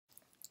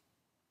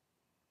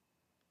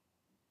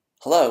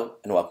Hello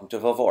and welcome to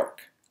vRealize.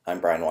 I'm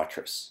Brian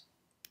Watrous.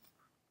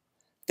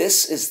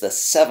 This is the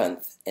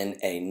 7th in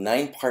a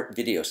 9-part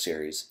video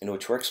series in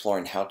which we're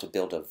exploring how to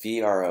build a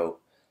VRO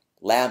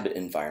lab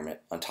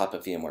environment on top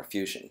of VMware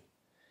Fusion.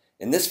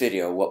 In this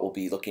video, what we'll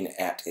be looking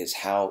at is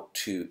how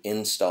to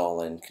install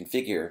and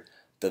configure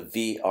the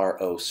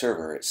VRO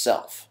server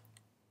itself.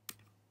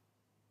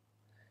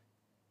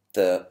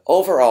 The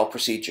overall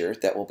procedure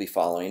that we'll be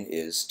following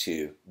is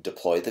to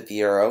deploy the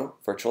VRO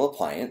virtual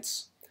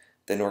appliance.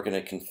 Then we're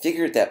going to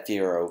configure that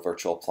VRO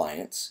virtual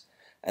appliance.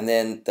 And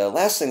then the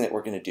last thing that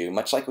we're going to do,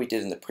 much like we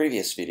did in the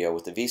previous video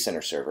with the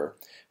vCenter server,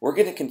 we're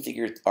going to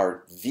configure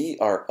our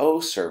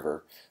VRO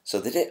server so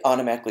that it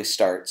automatically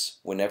starts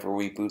whenever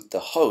we boot the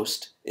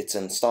host it's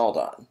installed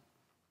on.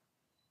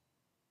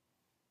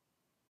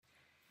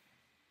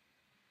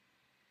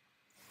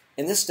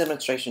 In this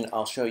demonstration,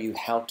 I'll show you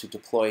how to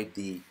deploy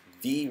the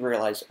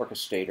vRealize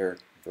Orchestrator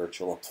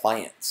virtual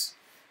appliance.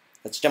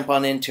 Let's jump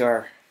on into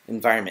our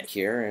environment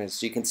here.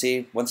 As you can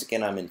see, once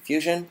again, I'm in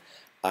Fusion.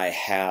 I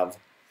have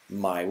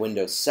my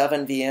Windows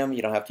 7 VM.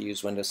 You don't have to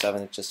use Windows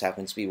 7, it just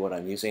happens to be what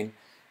I'm using.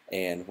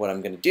 And what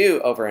I'm going to do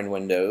over in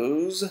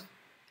Windows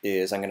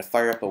is I'm going to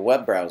fire up a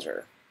web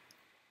browser.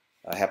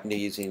 I happen to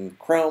be using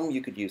Chrome.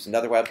 You could use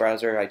another web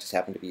browser. I just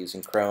happen to be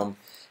using Chrome.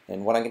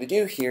 And what I'm going to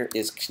do here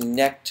is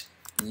connect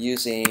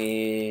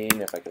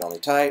using, if I could only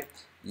type,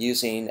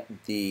 using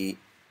the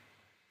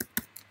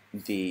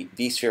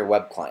vSphere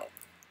web client.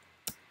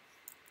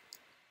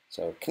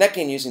 So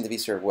connecting using the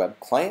vSphere web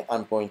client,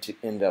 I'm going to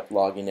end up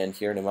logging in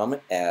here in a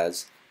moment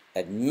as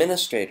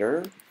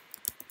administrator.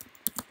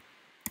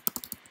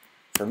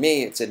 For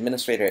me, it's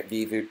administrator at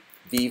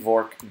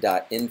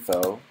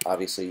vvork.info.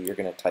 Obviously, you're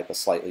going to type a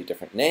slightly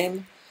different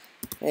name.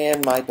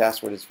 And my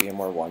password is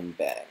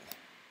VMware1bang.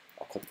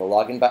 I'll click the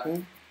login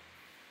button.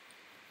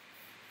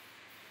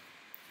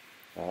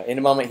 In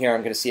a moment here,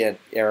 I'm going to see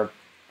a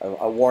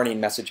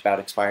warning message about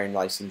expiring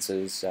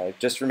licenses.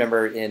 Just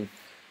remember, in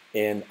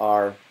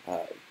our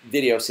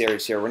video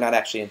series here, we're not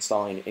actually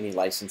installing any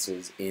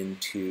licenses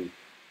into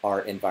our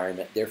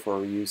environment. Therefore,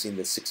 we're using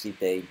the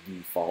 60-day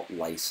default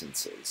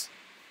licenses.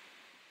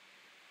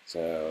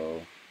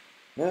 So,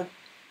 yeah,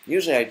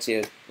 usually I'd see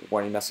a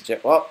warning message.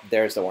 Well,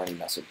 there's the warning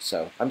message.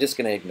 So I'm just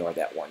going to ignore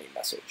that warning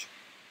message.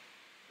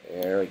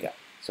 There we go.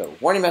 So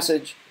warning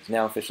message is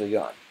now officially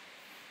gone.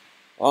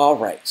 All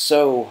right,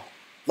 so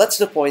let's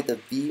deploy the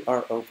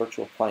VRO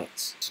virtual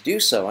appliance. To do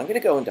so, I'm going to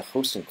go into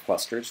Host and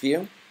Clusters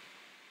view.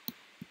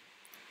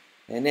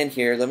 And then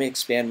here, let me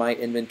expand my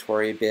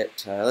inventory a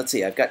bit. Let's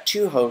see, I've got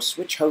 2 hosts.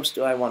 Which host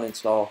do I want to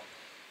install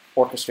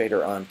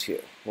Orchestrator onto?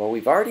 Well,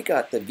 we've already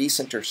got the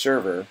vCenter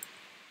server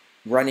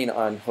running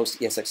on host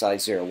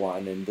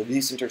ESXi01, and the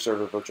vCenter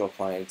server virtual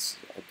appliance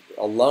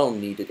alone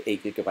needed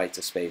 8 GB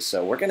of space.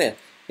 So we're going to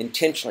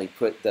intentionally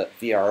put the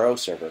VRO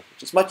server,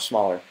 which is much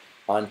smaller,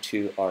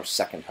 onto our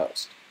second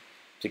host.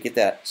 To get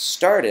that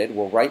started,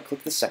 we'll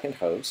right-click the second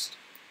host,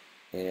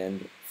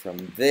 and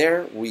from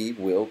there, we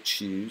will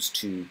choose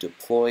to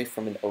deploy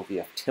from an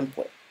Ovf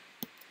template.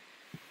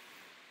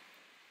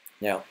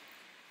 Now,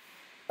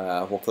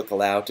 we'll click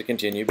Allow to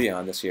continue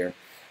beyond this here.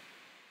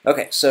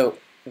 Okay, so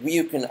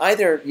you can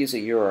either use a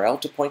URL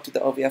to point to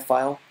the Ovf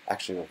file.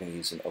 Actually, we're going to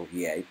use an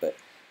OVA, but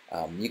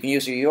you can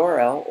use a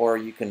URL, or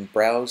you can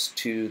browse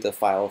to the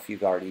file if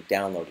you've already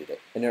downloaded it.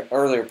 In an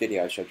earlier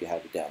video, I showed you how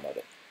to download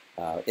it.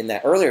 In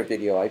that earlier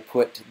video, I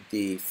put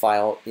the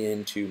file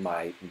into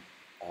my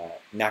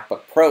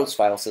MacBook Pro's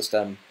file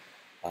system,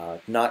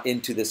 not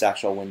into this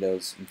actual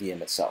Windows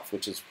VM itself,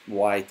 which is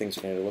why things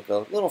are going to look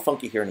a little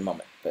funky here in a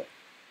moment. But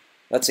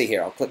let's see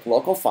here. I'll click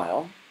Local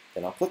File,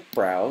 then I'll click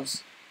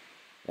Browse,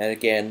 and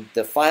again,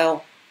 the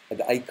file,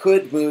 I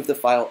could move the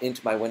file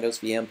into my Windows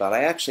VM, but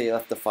I actually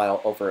left the file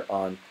over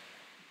on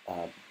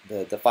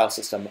the file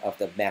system of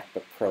the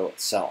MacBook Pro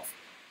itself.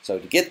 So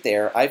to get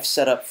there, I've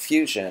set up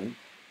Fusion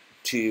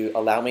to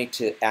allow me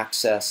to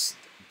access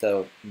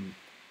the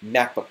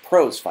MacBook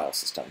Pro's file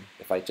system.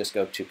 If I just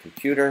go to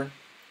Computer,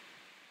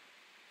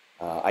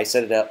 I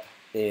set it up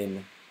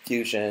in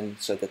Fusion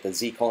so that the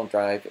Z: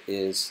 drive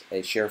is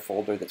a shared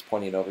folder that's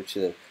pointing over to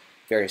the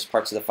various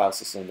parts of the file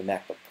system of the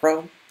MacBook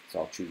Pro. So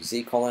I'll choose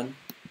Z:,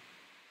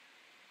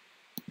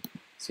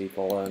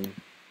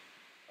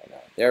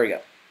 there we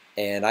go.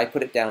 And I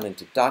put it down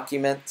into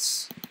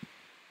Documents.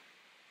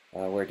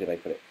 Where did I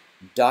put it?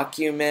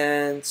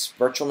 Documents,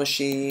 Virtual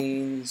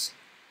Machines,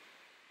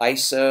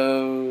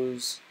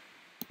 ISOs,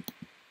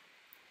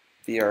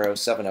 VRO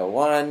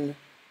 701,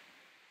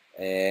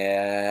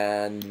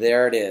 and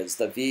there it is,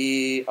 the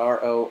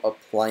VRO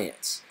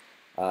appliance.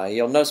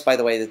 You'll notice, by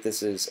the way, that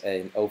this is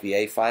an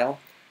OVA file,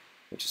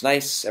 which is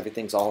nice.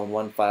 Everything's all in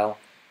one file,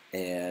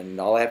 and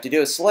all I have to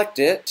do is select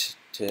it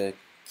to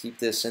keep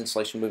this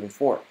installation moving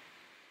forward.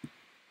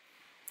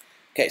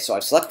 Okay, so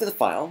I've selected the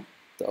file,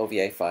 the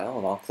OVA file,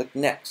 and I'll click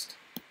Next.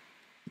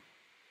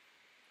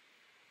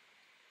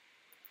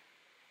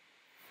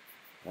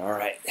 All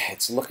right,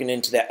 it's looking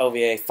into that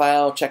OVA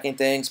file, checking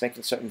things,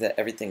 making certain that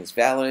everything's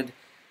valid,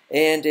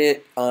 and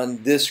it,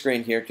 on this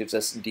screen here, gives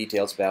us some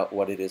details about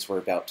what it is we're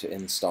about to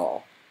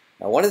install.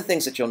 Now, one of the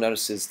things that you'll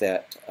notice is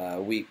that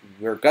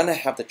we're going to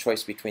have the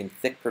choice between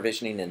thick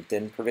provisioning and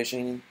thin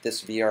provisioning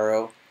this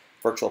VRO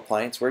virtual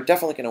appliance. We're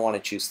definitely going to want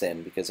to choose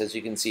thin because, as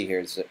you can see here,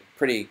 there's a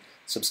pretty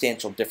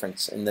substantial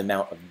difference in the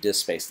amount of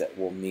disk space that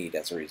we'll need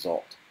as a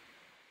result.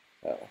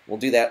 We'll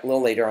do that a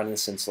little later on in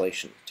this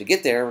installation. To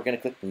get there, we're going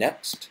to click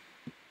Next.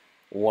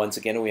 Once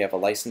again, we have a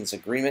license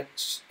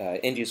agreement,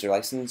 end user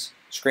license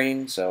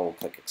screen, so we'll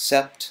click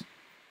Accept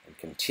and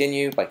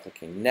Continue by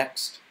clicking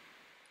Next.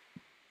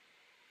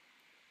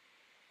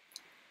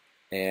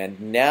 And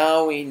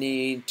now we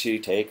need to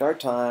take our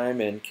time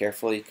and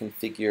carefully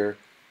configure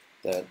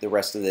the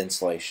rest of the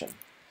installation.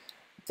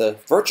 The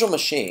virtual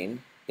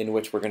machine in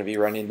which we're going to be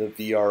running the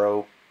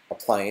VRO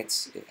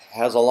appliance, it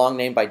has a long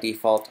name by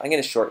default. I'm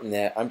going to shorten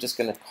that. I'm just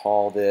going to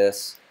call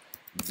this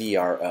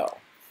VRO.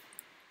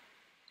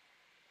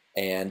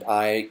 And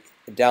I,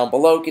 down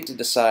below, get to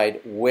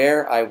decide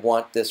where I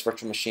want this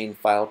virtual machine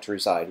file to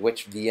reside,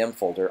 which VM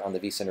folder on the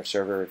vCenter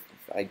server.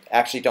 I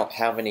actually don't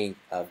have any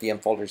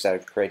VM folders that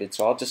I've created,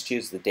 so I'll just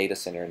choose the data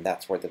center, and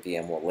that's where the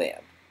VM will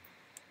land.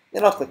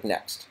 Then I'll click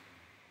Next.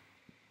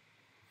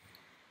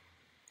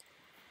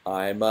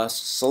 I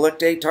must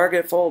select a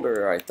target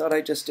folder. I thought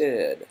I just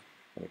did.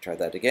 Let me try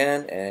that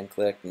again and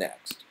click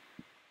Next.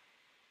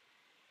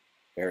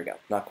 There we go.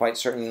 Not quite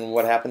certain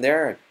what happened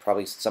there. I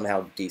probably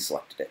somehow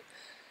deselected it.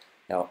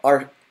 Now,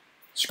 our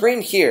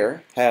screen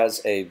here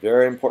has a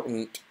very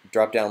important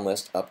drop-down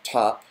list up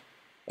top.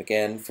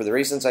 Again, for the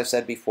reasons I've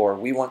said before,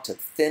 we want to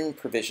thin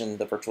provision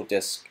the virtual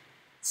disk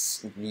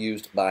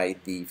used by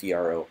the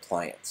VRO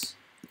appliance.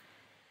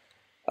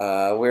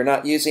 We're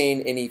not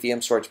using any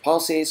VM storage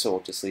policies, so we'll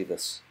just leave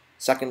this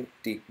second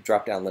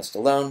drop-down list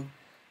alone.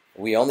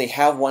 We only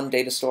have one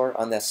data store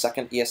on that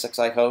second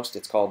ESXi host.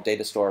 It's called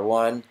Data Store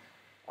 1.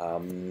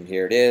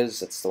 Here it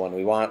is. It's the one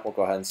we want. We'll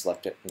go ahead and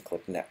select it and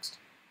click Next.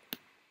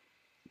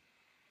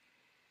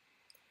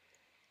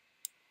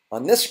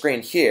 On this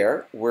screen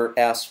here, we're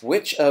asked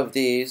which of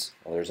these,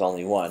 well, there's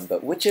only one,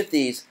 but which of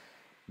these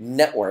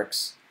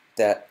networks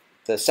that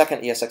the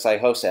second ESXi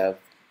hosts have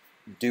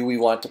do we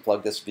want to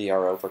plug this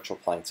VRO virtual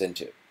appliance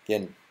into?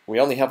 Again, we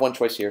only have one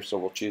choice here, so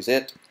we'll choose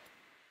it,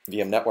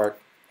 VM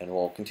network, and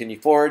we'll continue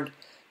forward.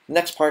 The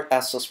next part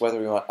asks us whether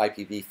we want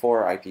IPv4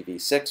 or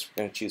IPv6.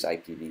 We're going to choose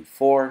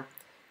IPv4.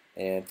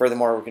 And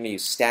furthermore, we're going to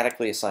use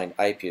statically assigned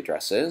IP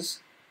addresses.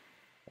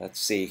 Let's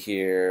see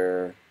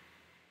here.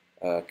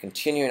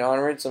 Continuing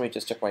onwards, let me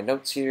just check my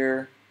notes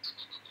here.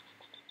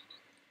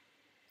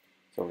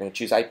 So we're going to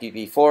choose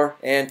IPv4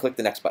 and click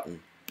the Next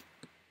button.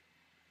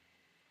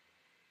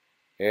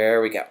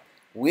 There we go.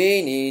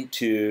 We need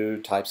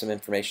to type some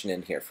information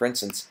in here. For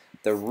instance,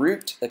 the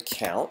root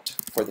account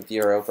for the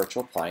VRO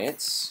virtual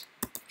appliance.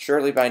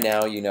 Surely by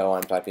now you know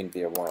I'm typing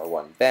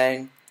VR101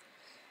 bang.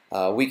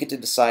 We get to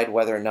decide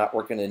whether or not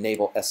we're going to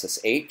enable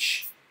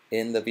SSH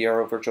in the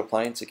VRO virtual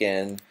appliance.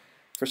 Again,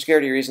 for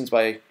security reasons,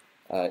 you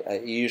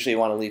usually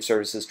want to leave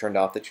services turned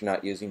off that you're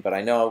not using, but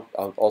I know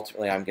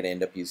ultimately I'm going to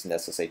end up using the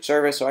SSH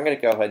service, so I'm going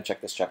to go ahead and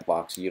check this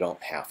checkbox. You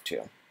don't have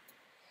to.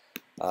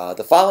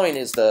 The following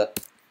is the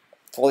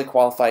fully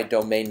qualified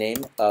domain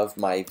name of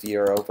my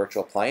VRO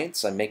virtual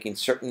appliance. I'm making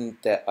certain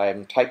that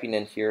I'm typing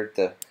in here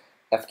the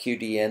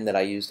FQDN that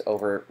I used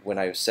over when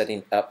I was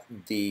setting up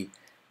the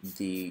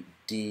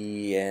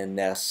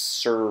DNS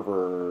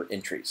server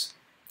entries.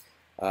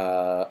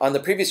 On the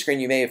previous screen,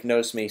 you may have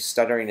noticed me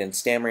stuttering and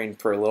stammering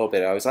for a little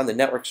bit. I was on the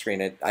network screen,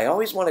 and I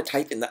always want to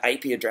type in the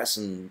IP address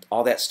and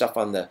all that stuff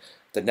on the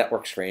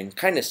network screen.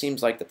 Kind of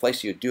seems like the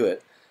place you'd do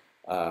it.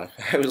 I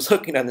was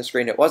looking on the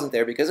screen, it wasn't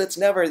there because it's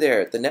never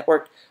there. The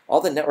network,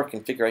 all the network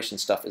configuration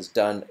stuff is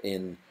done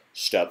in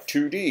Step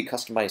 2D,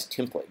 Customized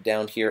Template,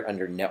 down here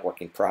under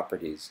Networking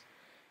Properties.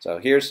 So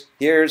here's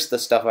the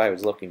stuff I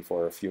was looking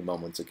for a few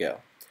moments ago.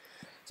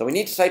 So we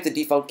need to type the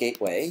default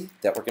gateway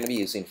that we're going to be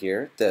using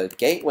here. The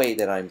gateway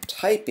that I'm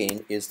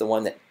typing is the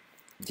one that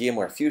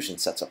VMware Fusion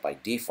sets up by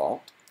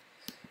default.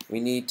 We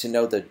need to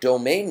know the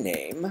domain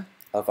name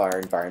of our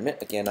environment.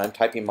 Again, I'm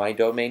typing my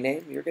domain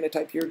name. You're going to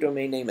type your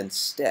domain name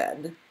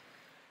instead.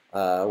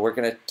 We're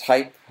going to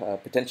type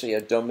potentially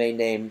a domain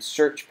name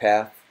search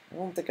path. I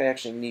don't think I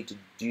actually need to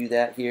do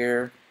that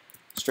here,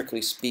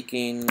 strictly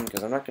speaking,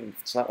 because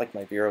it's not like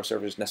my VRO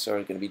server is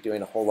necessarily going to be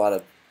doing a whole lot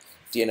of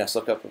DNS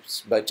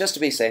lookups, but just to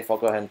be safe, I'll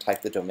go ahead and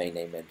type the domain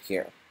name in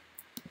here.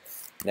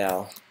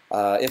 Now,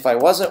 if I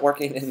wasn't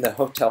working in the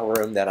hotel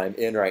room that I'm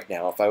in right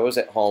now, if I was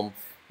at home,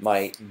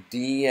 my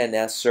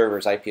DNS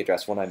server's IP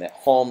address when I'm at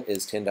home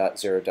is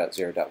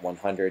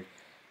 10.0.0.100.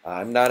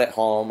 I'm not at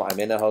home, I'm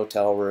in a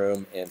hotel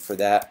room, and for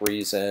that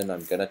reason,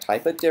 I'm going to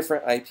type a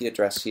different IP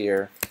address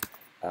here.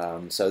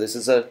 So this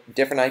is a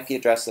different IP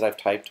address that I've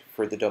typed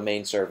for the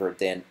domain server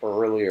than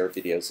earlier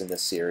videos in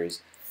this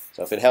series.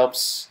 So if it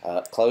helps,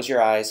 close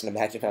your eyes and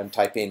imagine I'm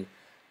typing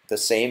the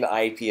same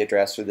IP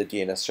address for the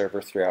DNS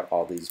server throughout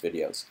all these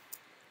videos.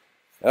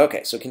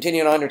 Okay, so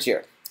continuing onwards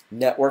here.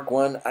 Network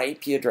 1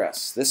 IP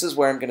address. This is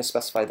where I'm going to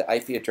specify the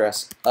IP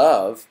address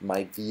of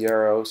my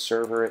VRO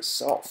server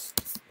itself.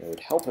 It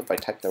would help if I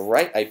typed the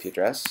right IP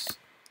address.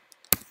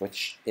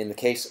 which in the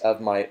case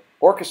of my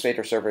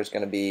orchestrator server is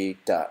going to be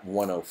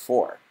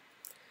 .104.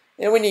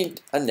 And we need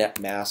a net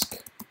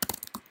mask.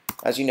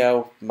 As you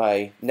know,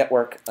 my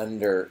network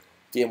under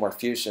VMware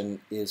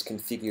Fusion is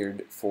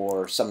configured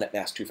for subnet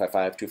mask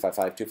 255,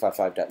 255,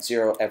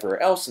 255.0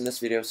 everywhere else in this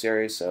video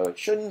series, so it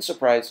shouldn't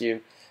surprise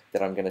you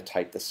that I'm going to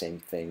type the same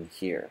thing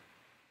here.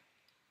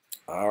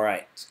 All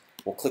right,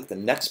 we'll click the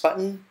next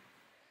button.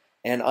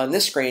 And on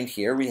this screen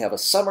here, we have a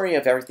summary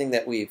of everything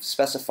that we've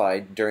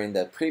specified during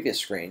the previous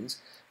screens.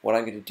 What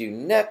I'm going to do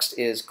next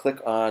is click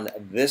on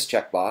this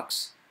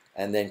checkbox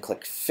and then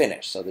click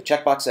Finish. So the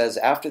checkbox says,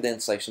 after the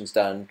installation's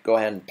done, go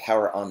ahead and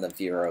power on the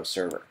vRealize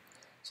server.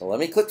 So let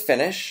me click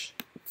Finish.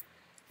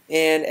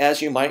 And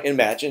as you might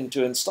imagine,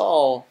 to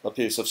install a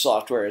piece of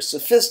software as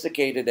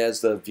sophisticated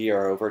as the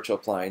vRealize virtual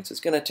appliance, it's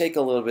going to take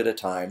a little bit of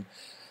time.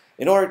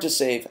 In order to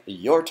save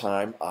your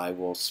time, I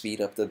will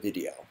speed up the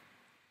video.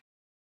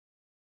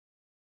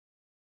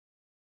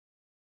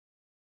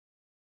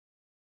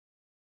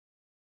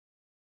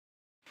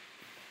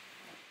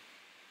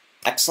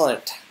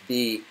 Excellent.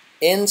 The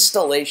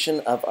installation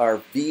of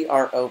our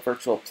vRealize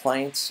virtual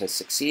appliance has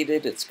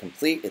succeeded. It's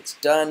complete. It's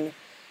done.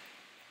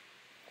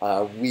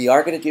 We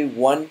are going to do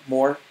one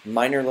more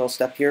minor little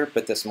step here,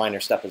 but this minor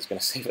step is going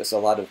to save us a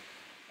lot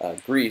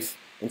of grief.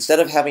 Instead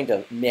of having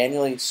to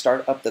manually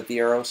start up the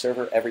vRealize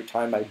server every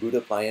time I boot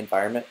up my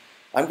environment,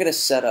 I'm going to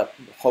set up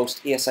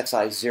host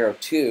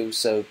ESXi02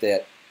 so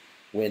that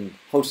when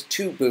host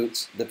 2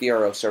 boots, the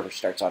vRealize server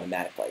starts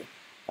automatically.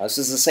 This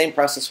is the same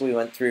process we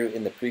went through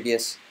in the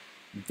previous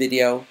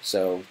video,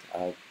 so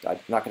I'm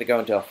not going to go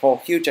into a whole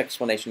huge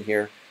explanation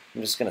here.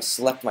 I'm just going to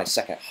select my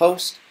second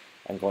host.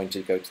 I'm going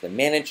to go to the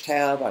Manage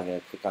tab. I'm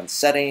going to click on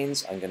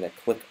Settings. I'm going to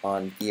click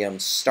on VM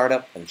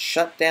Startup and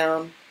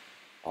Shutdown.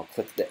 I'll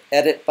click the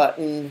Edit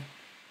button.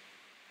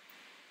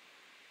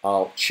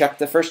 I'll check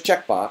the first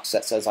checkbox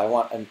that says I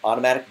want an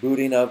automatic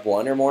booting of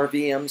one or more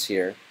VMs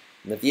here.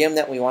 And the VM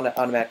that we want to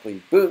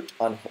automatically boot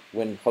on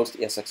when host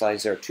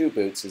ESXi02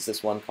 boots is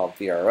this one called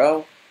vRealize.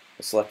 We'll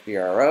select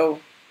vRealize,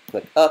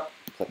 click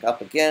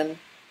up again,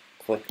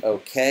 click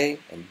OK,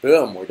 and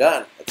boom, we're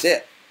done. That's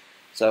it.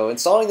 So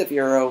installing the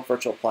vRealize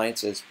virtual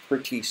appliance is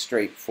pretty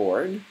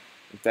straightforward.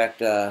 In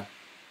fact,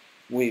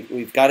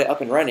 we've got it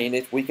up and running.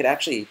 If we could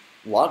actually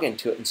log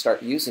into it and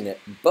start using it,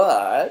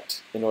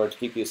 but in order to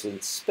keep you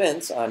in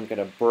suspense, I'm going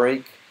to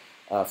break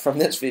from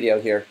this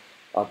video here.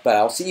 But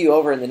I'll see you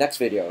over in the next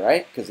video,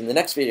 right? Because in the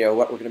next video,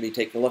 what we're going to be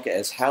taking a look at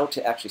is how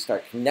to actually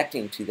start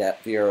connecting to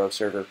that vRealize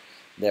server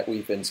that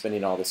we've been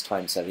spending all this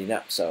time setting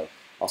up. So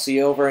I'll see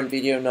you over in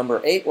video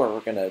number 8, where we're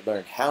going to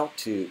learn how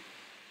to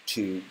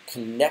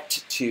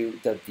connect to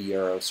the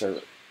vRealize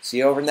server. See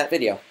you over in that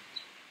video.